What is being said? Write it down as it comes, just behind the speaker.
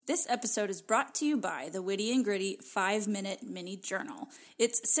This episode is brought to you by the Witty and Gritty 5-Minute Mini Journal.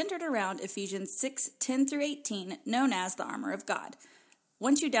 It's centered around Ephesians 6:10-18, known as the Armor of God.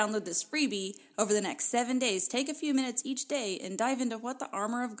 Once you download this freebie, over the next 7 days, take a few minutes each day and dive into what the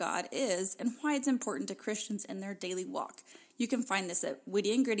Armor of God is and why it's important to Christians in their daily walk. You can find this at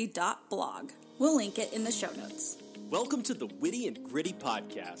wittyandgritty.blog. We'll link it in the show notes. Welcome to the Witty and Gritty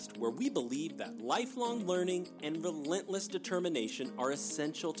podcast, where we believe that lifelong learning and relentless determination are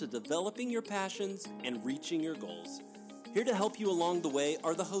essential to developing your passions and reaching your goals. Here to help you along the way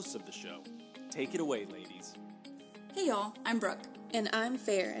are the hosts of the show. Take it away, ladies. Hey y'all, I'm Brooke. And I'm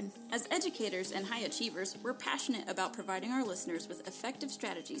Farron. As educators and high achievers, we're passionate about providing our listeners with effective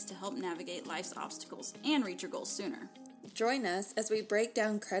strategies to help navigate life's obstacles and reach your goals sooner. Join us as we break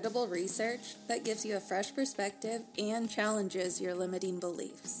down credible research that gives you a fresh perspective and challenges your limiting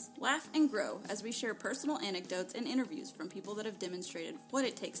beliefs. Laugh and grow as we share personal anecdotes and interviews from people that have demonstrated what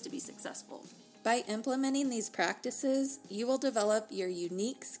it takes to be successful. By implementing these practices, you will develop your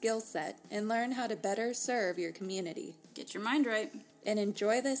unique skill set and learn how to better serve your community. Get your mind right. And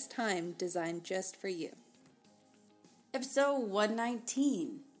enjoy this time designed just for you. Episode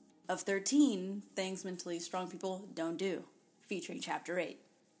 119 of 13 Things Mentally Strong People Don't Do, featuring Chapter 8,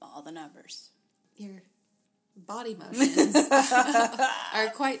 all the numbers. Your body motions are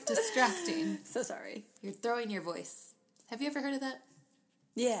quite distracting. So sorry. You're throwing your voice. Have you ever heard of that?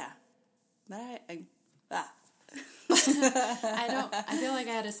 Yeah. But I feel like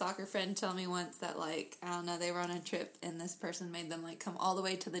I had a soccer friend tell me once that, they were on a trip and this person made them, come all the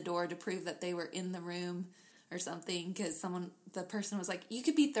way to the door to prove that they were in the room or something, because the person was like, you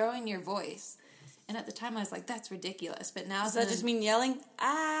could be throwing your voice. And at the time I was like, that's ridiculous. But now... Does that just mean yelling?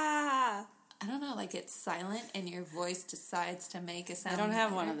 Ah! I don't know, it's silent and your voice decides to make a sound. I don't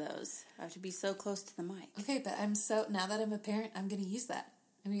have one of those. I have to be so close to the mic. Okay, but now that I'm a parent, I'm going to use that.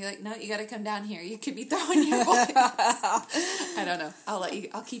 And you're like, no, you got to come down here. You could be throwing your voice. I don't know.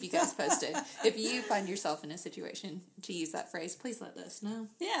 I'll keep you guys posted. If you find yourself in a situation to use that phrase, please let us know.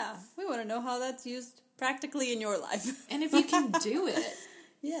 Yeah, we want to know how that's used practically in your life. And if you can do it.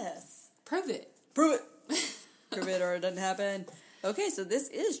 Yes. Prove it. Prove it. Prove it or it doesn't happen. Okay, so this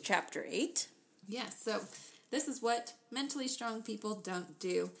is Chapter 8. Yeah, so this is what mentally strong people don't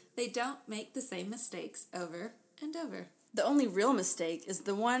do. They don't make the same mistakes over and over. The only real mistake is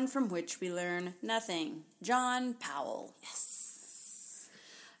the one from which we learn nothing. John Powell. Yes.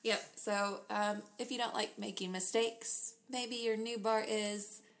 Yep, so if you don't like making mistakes, maybe your new bar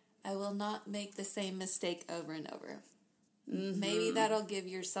is, I will not make the same mistake over and over. Mm-hmm. Maybe that'll give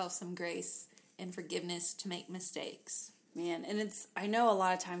yourself some grace and forgiveness to make mistakes. Man, and I know a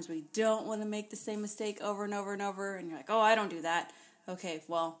lot of times we don't want to make the same mistake over and over and over, and you're like, oh, I don't do that. Okay,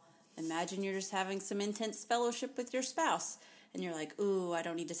 well... Imagine you're just having some intense fellowship with your spouse, and you're like, ooh, I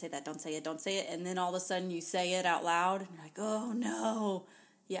don't need to say that, don't say it, and then all of a sudden you say it out loud, and you're like, oh, no.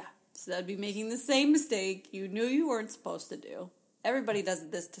 Yeah, so that'd be making the same mistake you knew you weren't supposed to do. Everybody does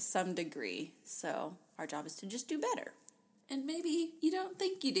this to some degree, so our job is to just do better. And maybe you don't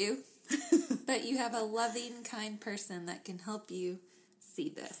think you do, but you have a loving, kind person that can help you see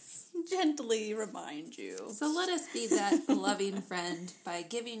this. Gently remind you. So let us be that loving friend by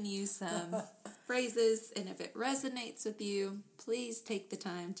giving you some phrases, and if it resonates with you, please take the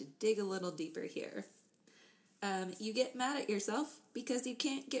time to dig a little deeper here. You get mad at yourself because you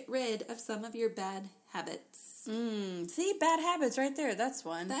can't get rid of some of your bad habits. See, bad habits right there. That's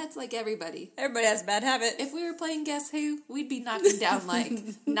one. That's like everybody. Everybody has bad habits. If we were playing Guess Who, we'd be knocking down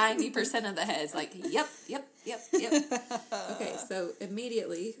 90% of the heads. Yep. Okay, so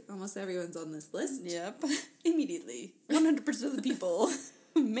immediately, almost everyone's on this list. Yep. Immediately. 100% of the people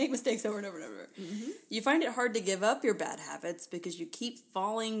make mistakes over and over and over. Mm-hmm. You find it hard to give up your bad habits because you keep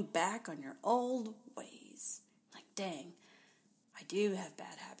falling back on your old ways. Dang, I do have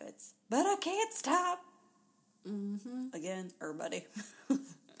bad habits, but I can't stop. Mm-hmm. Again, everybody.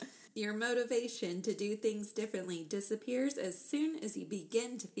 Your motivation to do things differently disappears as soon as you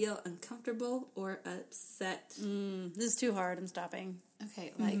begin to feel uncomfortable or upset. This is too hard. I'm stopping.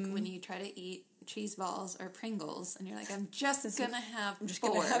 Okay, when you try to eat cheese balls or Pringles, and you're like, I'm just going to have 4.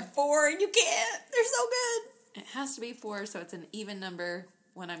 Gonna have 4, and you can't. They're so good. It has to be 4, so it's an even number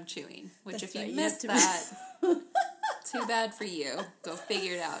when I'm chewing. Which, That's if you right. missed that, too bad for you. Go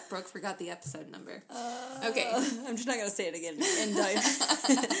figure it out. Brooke forgot the episode number. Okay. I'm just not going to say it again.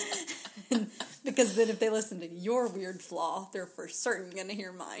 Because then if they listen to your weird flaw, they're for certain going to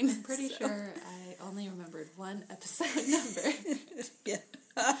hear mine. I'm pretty sure I only remembered one episode number. Yeah.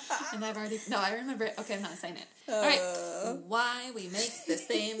 And I remember it. Okay, I'm not saying it. All right. Why we make the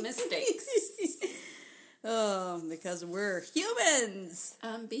same mistakes. Oh, because we're humans.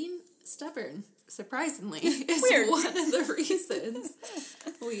 Being stubborn, surprisingly, is Weird. one of the reasons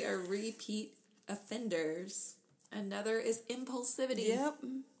we are repeat offenders. Another is impulsivity. Yep.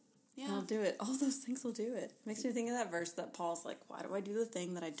 Yeah. I'll do it. All those things will do it. Makes me think of that verse that Paul's like, why do I do the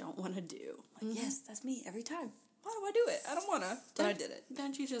thing that I don't want to do? Like, yes, that's me every time. Why do I do it? I don't want to, but I did it.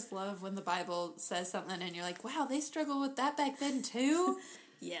 Don't you just love when the Bible says something and you're like, wow, they struggled with that back then too?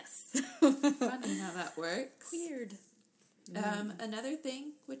 Yes. Funny how that works. Weird. Another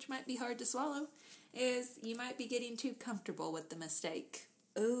thing, which might be hard to swallow, is you might be getting too comfortable with the mistake.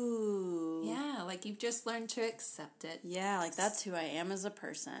 Ooh. Yeah, like you've just learned to accept it. Yeah, like that's who I am as a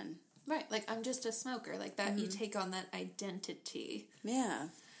person. Right, like I'm just a smoker. Like that, you take on that identity. Yeah.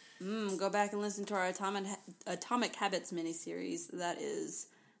 Go back and listen to our Atomic Habits miniseries. That is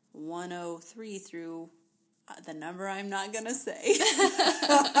 103 through the number I'm not going to say.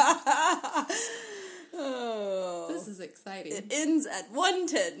 Oh. This is exciting. It ends at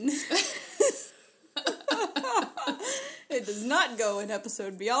 110. It does not go an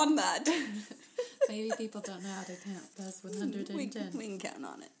episode beyond that. Maybe people don't know how to count past 110. We can count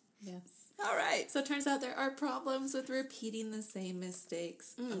on it. Yes. All right. So it turns out there are problems with repeating the same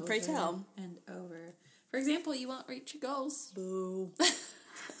mistakes over pray tell. and over. For example, you won't reach your goals. Boo.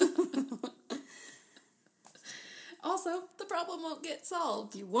 Also, the problem won't get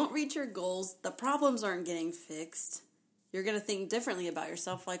solved. You won't reach your goals. The problems aren't getting fixed. You're going to think differently about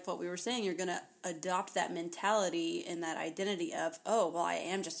yourself, like what we were saying. You're going to adopt that mentality and that identity of, oh, well, I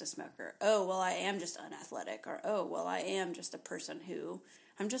am just a smoker. Oh, well, I am just unathletic. Or, oh, well, I am just a person who,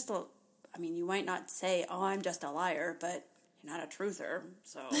 you might not say, oh, I'm just a liar, but you're not a truther.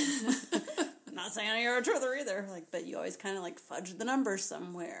 So I'm not saying you're a truther either. But you always kind of fudge the numbers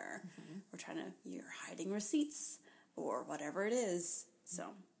somewhere. Mm-hmm. You're hiding receipts or whatever it is. So.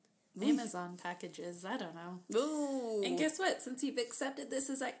 Amazon packages, I don't know. Ooh. And guess what? Since you've accepted this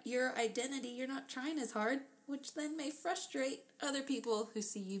as your identity, you're not trying as hard, which then may frustrate other people who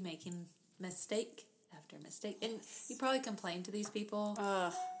see you making mistake after mistake. And you probably complain to these people,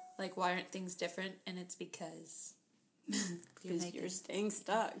 like, why aren't things different? And it's because you're staying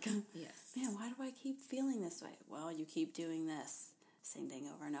stuck. Yes. Man, why do I keep feeling this way? Well, you keep doing this. Same thing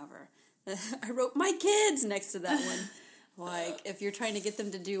over and over. I wrote my kids next to that one. If you're trying to get them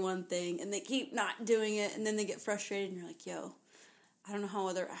to do one thing and they keep not doing it and then they get frustrated and you're like, yo, I don't know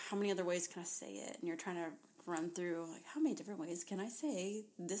how many other ways can I say it? And you're trying to run through, how many different ways can I say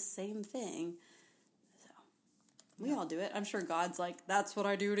this same thing? So, we all do it. I'm sure God's like, that's what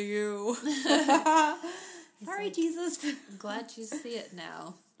I do to you. Sorry, Jesus. I'm glad you see it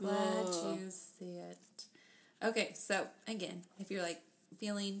now. Glad you see it. Okay, so, again, if you're,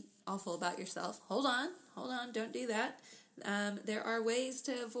 feeling awful about yourself, hold on, don't do that. There are ways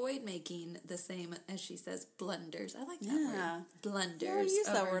to avoid making the same, as she says, blunders. I like that word. Blunders. Yeah, I use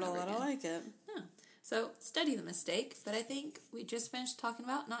that word a over lot. again. I like it. Yeah. So, study the mistake, but I think we just finished talking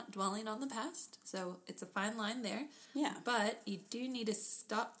about not dwelling on the past, so it's a fine line there. Yeah. But you do need to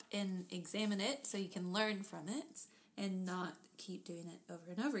stop and examine it so you can learn from it and not keep doing it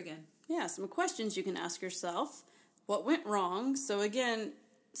over and over again. Yeah, some questions you can ask yourself. What went wrong? So again,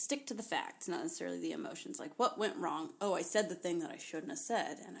 stick to the facts, not necessarily the emotions. What went wrong? Oh, I said the thing that I shouldn't have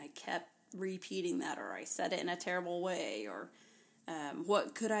said, and I kept repeating that, or I said it in a terrible way, or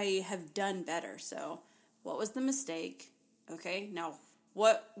what could I have done better? So, what was the mistake? Okay, now,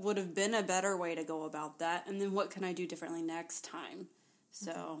 what would have been a better way to go about that? And then what can I do differently next time?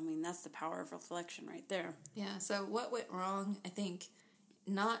 So, that's the power of reflection right there. Yeah, so what went wrong, I think,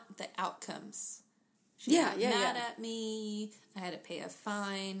 not the outcomes. She got mad at me. I had to pay a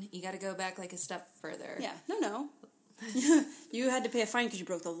fine. You got to go back a step further. Yeah, no. You had to pay a fine because you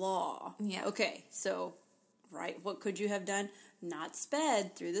broke the law. Yeah. Okay, so, right, what could you have done? Not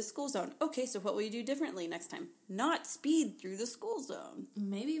sped through the school zone. Okay, so what will you do differently next time? Not speed through the school zone.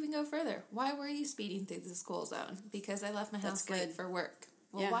 Maybe even go further. Why were you speeding through the school zone? Because I left my house late for work.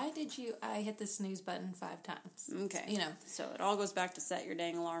 Well, why did I hit the snooze button 5 times? Okay. So it all goes back to set your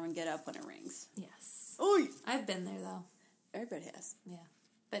dang alarm and get up when it rings. Yes. Oh, I've been there, though. everybody has. Yeah.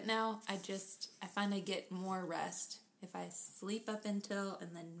 But now I find I get more rest if I sleep up until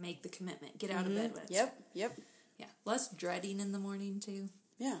and then make the commitment. Get out of bed when it's... Yep. Yeah. Less dreading in the morning, too.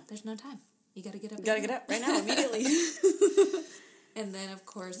 Yeah. There's no time. You got to get up. You got to get up right now, immediately. And then, of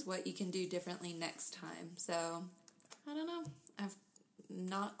course, what you can do differently next time. So, I don't know. I've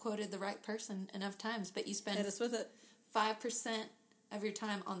not quoted the right person enough times, but you spend Hit us with it. 5% of your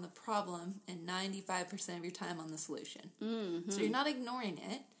time on the problem and 95% of your time on the solution. Mm-hmm. So you're not ignoring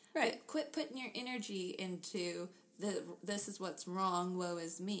it. Right. Quit putting your energy into this is what's wrong, woe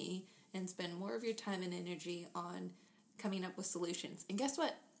is me, and spend more of your time and energy on coming up with solutions. And guess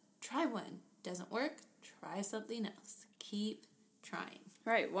what? Try one. Doesn't work? Try something else. Keep trying.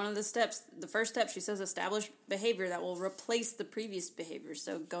 Right. One of the steps, the first step, she says, establish behavior that will replace the previous behavior.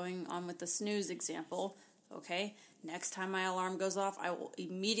 So going on with the snooze example, okay, next time my alarm goes off, I will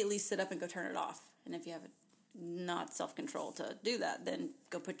immediately sit up and go turn it off. And if you have not self-control to do that, then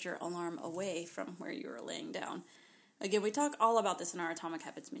go put your alarm away from where you are laying down. Again, we talk all about this in our Atomic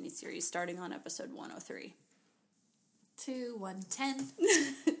Habits mini-series, starting on episode 103. To 110.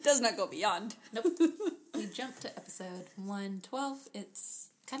 It does not go beyond. Nope. We jump to episode 112. It's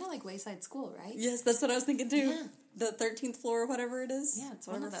kind of like Wayside School, right? Yes, that's what I was thinking too. Yeah. The 13th floor or whatever it is. Yeah, it's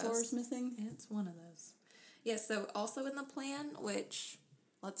whatever one of floor those. is missing. It's one of those. Yeah, so also in the plan, which,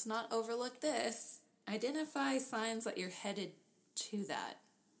 let's not overlook this, identify signs that you're headed to that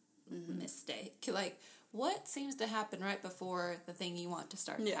mistake. Like, what seems to happen right before the thing you want to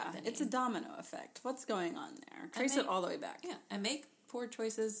start happening? It's a domino effect. What's going on there? Trace it all the way back. Yeah, I make poor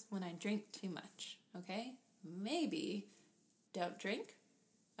choices when I drink too much, okay? Maybe don't drink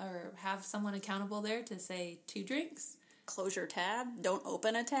or have someone accountable there to say 2 drinks. Close your tab. Don't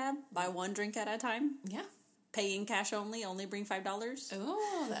open a tab. Buy 1 drink at a time. Yeah. Paying cash only. Only bring $5.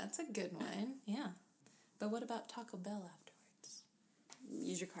 Oh, that's a good one. Yeah. But what about Taco Bell afterwards?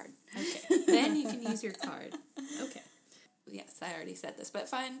 Use your card. Okay. Then you can use your card. Okay. Yes, I already said this, but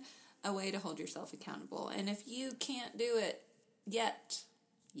find a way to hold yourself accountable. And if you can't do it yet,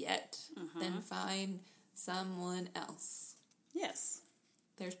 then find someone else. Yes.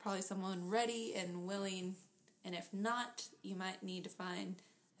 There's probably someone ready and willing, and if not, you might need to find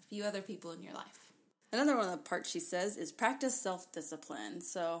a few other people in your life. Another one of the parts she says is practice self-discipline.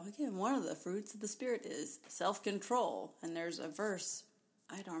 So, again, one of the fruits of the Spirit is self-control. And there's a verse,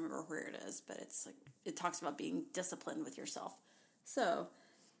 I don't remember where it is, but it's like it talks about being disciplined with yourself. So,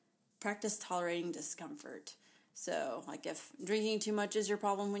 practice tolerating discomfort. So, like if drinking too much is your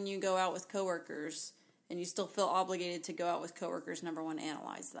problem when you go out with coworkers and you still feel obligated to go out with coworkers, number one,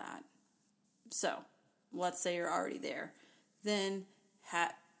 analyze that. So, let's say you're already there. Then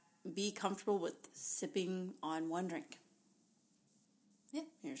be comfortable with sipping on 1 drink. Yeah.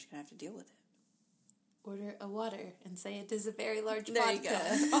 You're just going to have to deal with it. Order a water and say it is a very large There you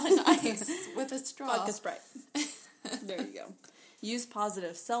vodka go. on ice with a straw. Vodka Sprite. There you go. Use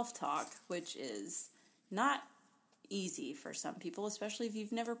positive self-talk, which is not easy for some people, especially if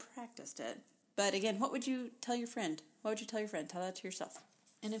you've never practiced it. But again, what would you tell your friend? What would you tell your friend? Tell that to yourself.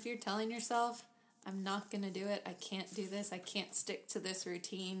 And if you're telling yourself, I'm not going to do it, I can't do this, I can't stick to this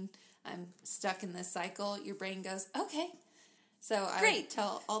routine, I'm stuck in this cycle, your brain goes, okay. So I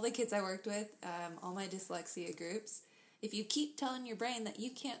tell all the kids I worked with, all my dyslexia groups, if you keep telling your brain that you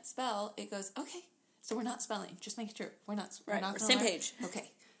can't spell, it goes, okay, so we're not spelling, just making sure, we're not same page.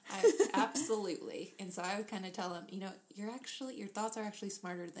 Okay. Absolutely. And so I would kind of tell them, your thoughts are actually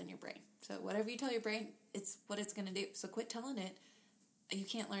smarter than your brain. So whatever you tell your brain, it's what it's going to do. So quit telling it you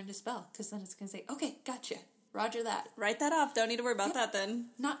can't learn to spell, because then it's going to say, okay, gotcha, roger that. Write that off. Don't need to worry about that then.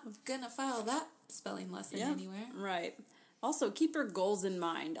 Not going to file that spelling lesson anywhere. Right. Also, keep your goals in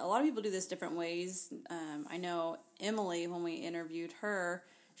mind. A lot of people do this different ways. I know Emily, when we interviewed her,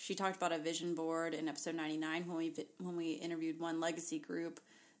 she talked about a vision board in episode 99 when we interviewed One Legacy Group.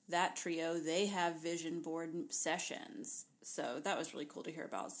 That trio, they have vision board sessions. So that was really cool to hear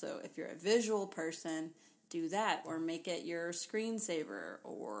about. So if you're a visual person, do that, or make it your screensaver,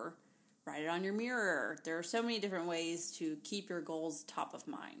 or write it on your mirror. There are so many different ways to keep your goals top of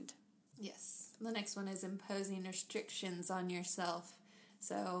mind. Yes. The next one is imposing restrictions on yourself.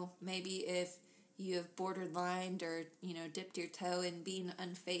 So maybe if you have borderlined or, dipped your toe in being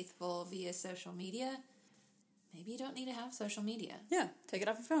unfaithful via social media, maybe you don't need to have social media. Yeah, take it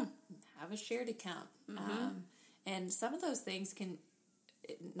off your phone. Have a shared account. And some of those things can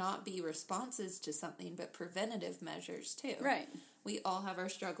not be responses to something, but preventative measures too. Right. We all have our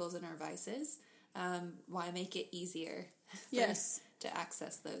struggles and our vices. Why make it easier to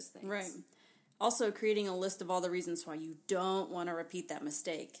access those things? Right. Also, creating a list of all the reasons why you don't want to repeat that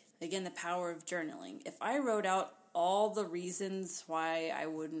mistake. Again, the power of journaling. If I wrote out all the reasons why I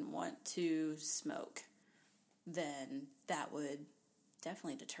wouldn't want to smoke, then that would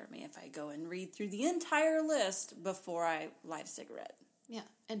definitely deter me if I go and read through the entire list before I light a cigarette. Yeah,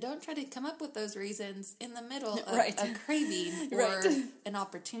 and don't try to come up with those reasons in the middle of Right. a craving or Right. an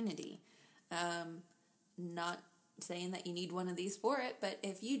opportunity. Not saying that you need one of these for it, but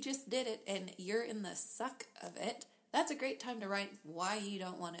if you just did it and you're in the suck of it, that's a great time to write why you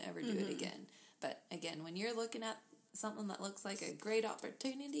don't want to ever do it again. But again, when you're looking at something that looks like a great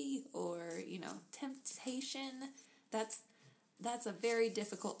opportunity or, temptation, that's that's a very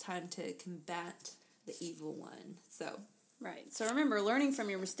difficult time to combat the evil one. So, right. So remember, learning from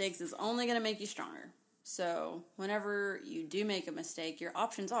your mistakes is only going to make you stronger. So whenever you do make a mistake, your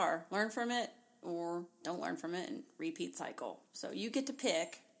options are learn from it or don't learn from it and repeat cycle. So you get to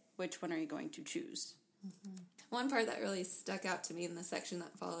pick which one are you going to choose. One part that really stuck out to me in the section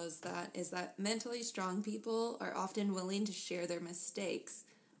that follows that is that mentally strong people are often willing to share their mistakes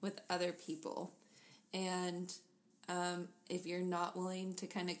with other people. And if you're not willing to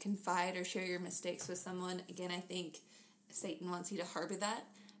kind of confide or share your mistakes with someone, again, I think Satan wants you to harbor that,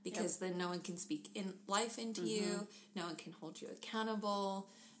 because then no one can speak in life into you, no one can hold you accountable,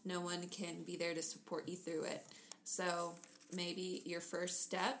 no one can be there to support you through it. So maybe your first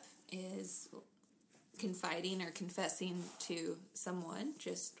step is confiding or confessing to someone.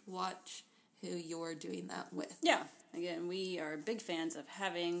 Just watch who you're doing that with. Yeah. Again, we are big fans of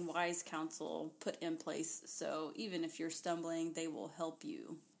having wise counsel put in place, so even if you're stumbling, they will help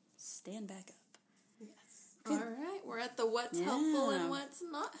you stand back up. All right, we're at the what's helpful and what's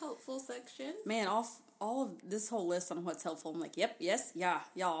not helpful section. Man, all of this whole list on what's helpful, I'm like, yep, yes, yeah,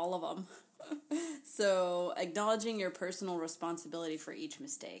 all of them. So, acknowledging your personal responsibility for each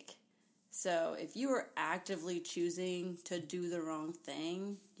mistake. So, if you are actively choosing to do the wrong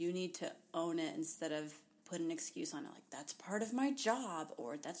thing, you need to own it instead of put an excuse on it, like, that's part of my job,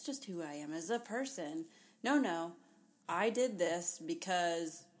 or that's just who I am as a person. No, I did this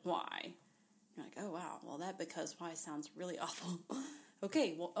because why? You're like, oh, wow, well, that because why sounds really awful.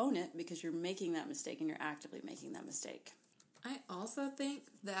 Okay, well, own it because you're making that mistake and you're actively making that mistake. I also think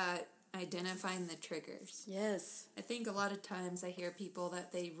that identifying the triggers. Yes. I think a lot of times I hear people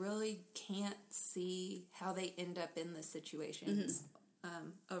that they really can't see how they end up in the situations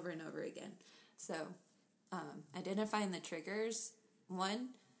over and over again. So, identifying the triggers, 1,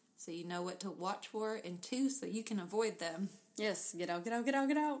 so you know what to watch for, and 2, so you can avoid them. Yes, get out.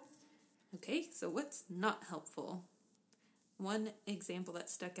 Okay, so what's not helpful? One example that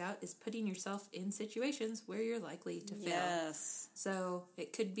stuck out is putting yourself in situations where you're likely to fail. Yes. So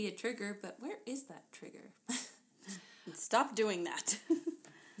it could be a trigger, but where is that trigger? Stop doing that.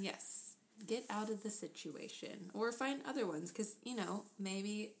 Yes. Get out of the situation or find other ones because,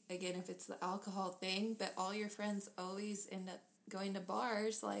 maybe, again, if it's the alcohol thing, but all your friends always end up going to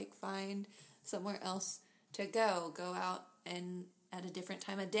bars, like find somewhere else to go out and at a different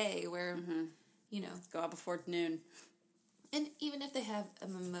time of day where, Go out before noon. And even if they have a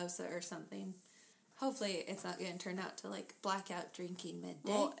mimosa or something, hopefully it's not going to turn out to, like, blackout drinking midday.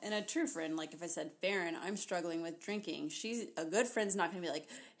 Well, and a true friend, like if I said, Farron, I'm struggling with drinking, a good friend's not going to be like,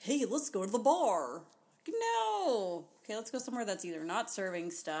 hey, let's go to the bar. No. Okay, let's go somewhere that's either not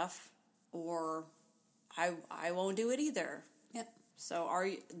serving stuff or I won't do it either. Yep. So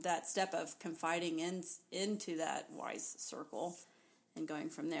that step of confiding into that wise circle and going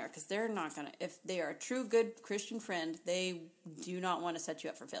from there, because they're not going to, if they are a true good Christian friend, they do not want to set you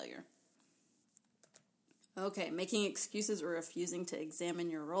up for failure. Okay, making excuses or refusing to examine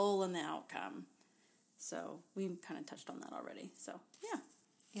your role in the outcome. So we kind of touched on that already. So yeah.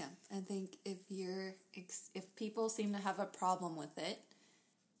 Yeah, I think if people seem to have a problem with it,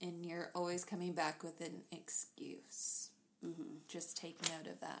 and you're always coming back with an excuse, just take note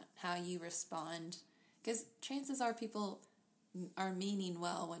of that. How you respond, because chances are people are meaning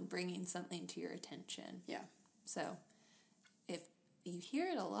well when bringing something to your attention. Yeah. So if you hear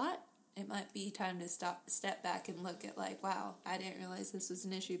it a lot, it might be time to step back and look at like, wow, I didn't realize this was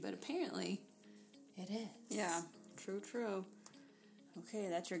an issue, but apparently it is. Yeah, true. Okay,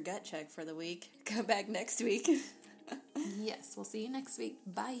 that's your gut check for the week. Come back next week. Yes, we'll see you next week.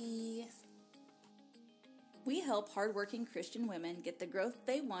 Bye. We help hardworking Christian women get the growth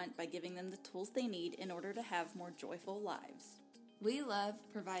they want by giving them the tools they need in order to have more joyful lives. We love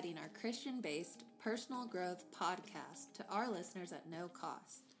providing our Christian-based personal growth podcast to our listeners at no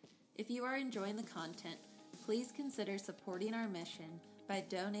cost. If you are enjoying the content, please consider supporting our mission by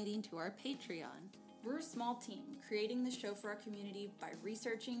donating to our Patreon. We're a small team creating the show for our community by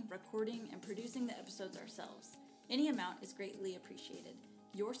researching, recording, and producing the episodes ourselves. Any amount is greatly appreciated.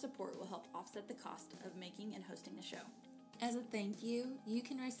 Your support will help offset the cost of making and hosting the show. As a thank you, you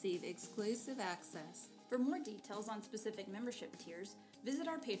can receive exclusive access. For more details on specific membership tiers, visit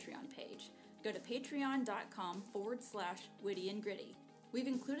our Patreon page. Go to patreon.com/witty and gritty. We've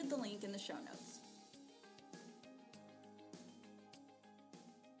included the link in the show notes.